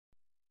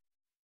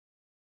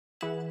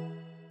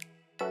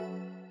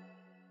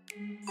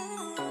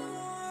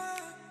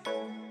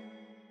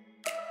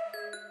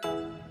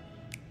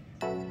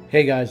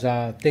Hey guys,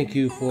 thank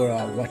you for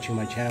watching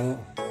my channel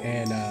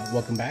and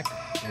welcome back.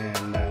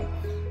 And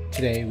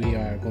today we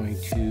are going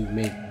to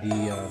make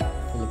the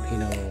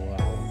Filipino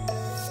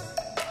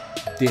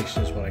dish,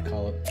 is what I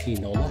call it,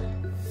 Tinola.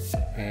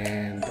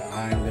 And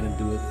I'm going to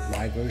do it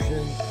my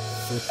version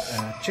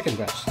with chicken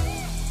breast.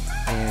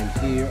 And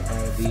here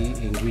are the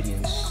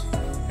ingredients,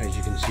 as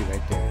you can see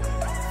right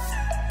there.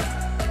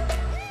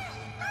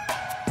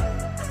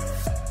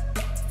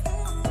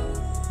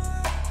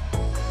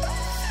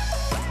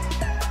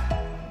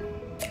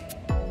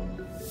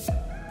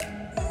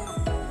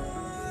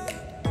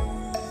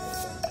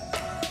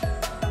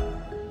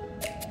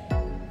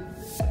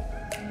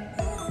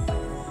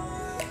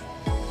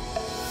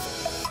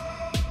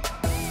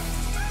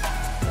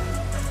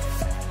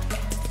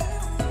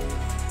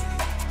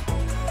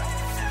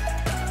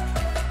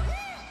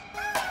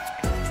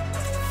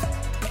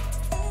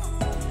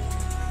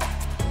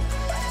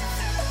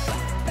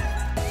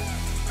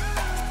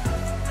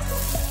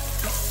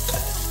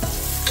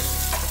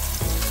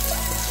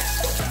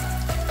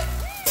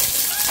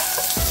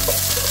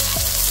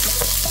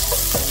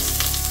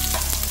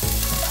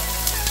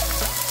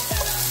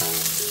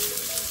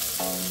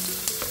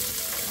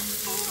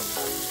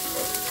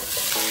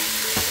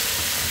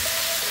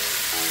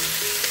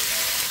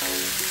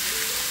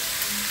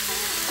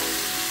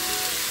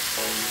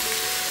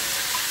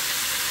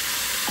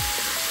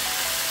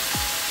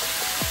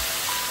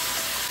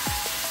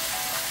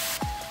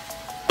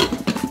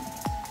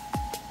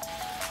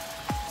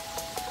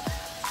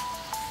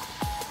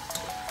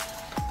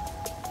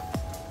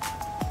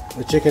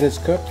 The chicken is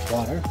cooked,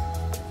 water.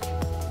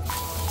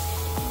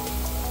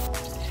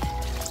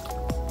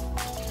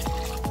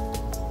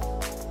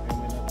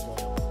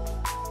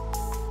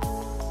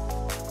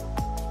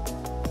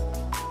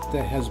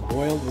 That has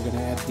boiled, we're going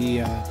to add the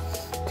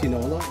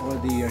tinola or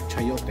the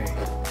chayote,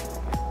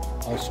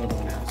 also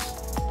known as,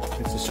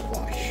 it's a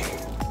squash.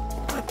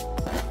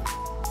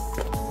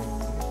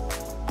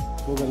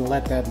 We're going to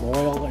let that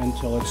boil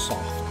until it's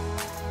soft.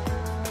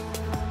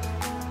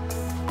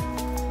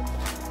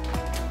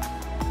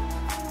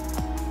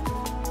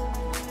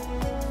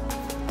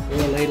 4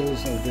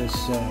 ladles of this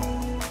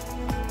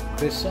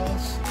fish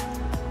sauce.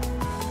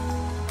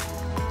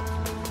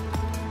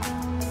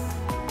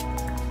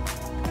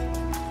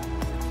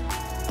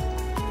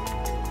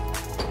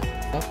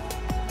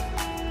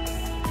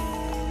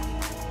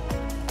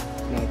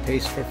 Now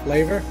taste for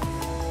flavor.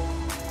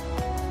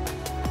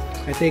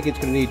 I think it's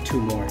going to need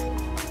 2 more.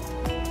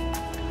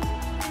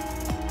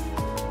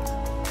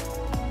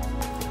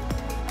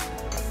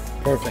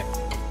 Perfect.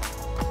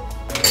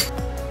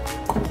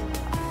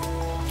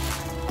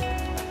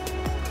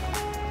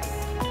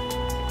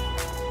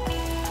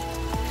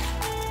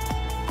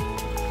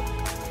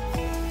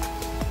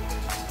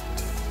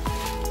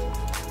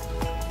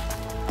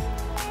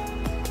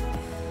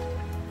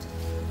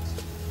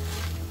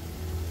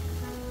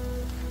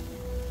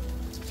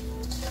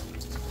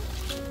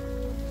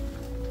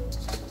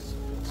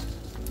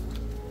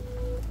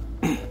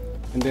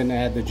 And then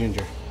add the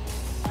ginger.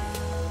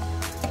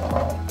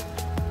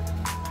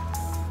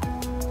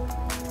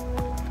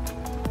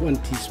 One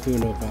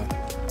teaspoon of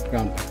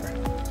ground pepper,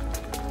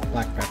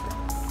 black pepper.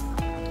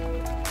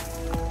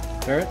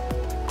 Stir it.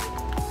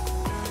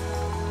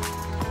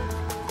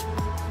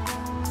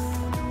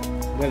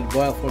 Let it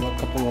boil for a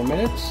couple more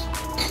minutes.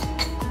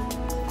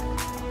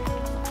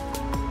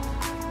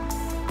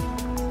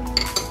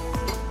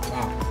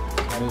 Wow,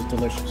 that is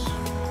delicious.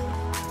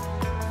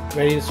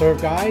 Ready to serve,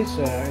 guys.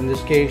 In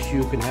this case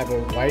you can have a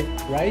white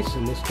rice.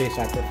 In this case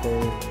I prefer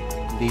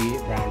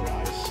the brown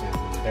rice.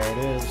 And there it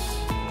is,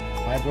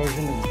 my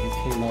version of the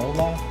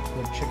tinola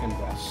with chicken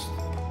breast.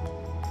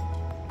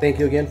 Thank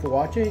you again for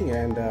watching,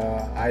 and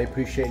I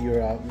appreciate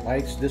your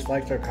likes,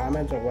 dislikes, or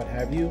comments, or what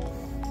have you.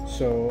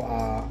 So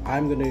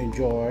I'm going to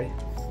enjoy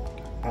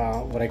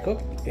what I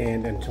cook,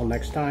 and until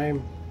next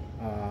time,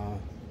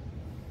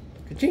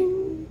 ka-ching!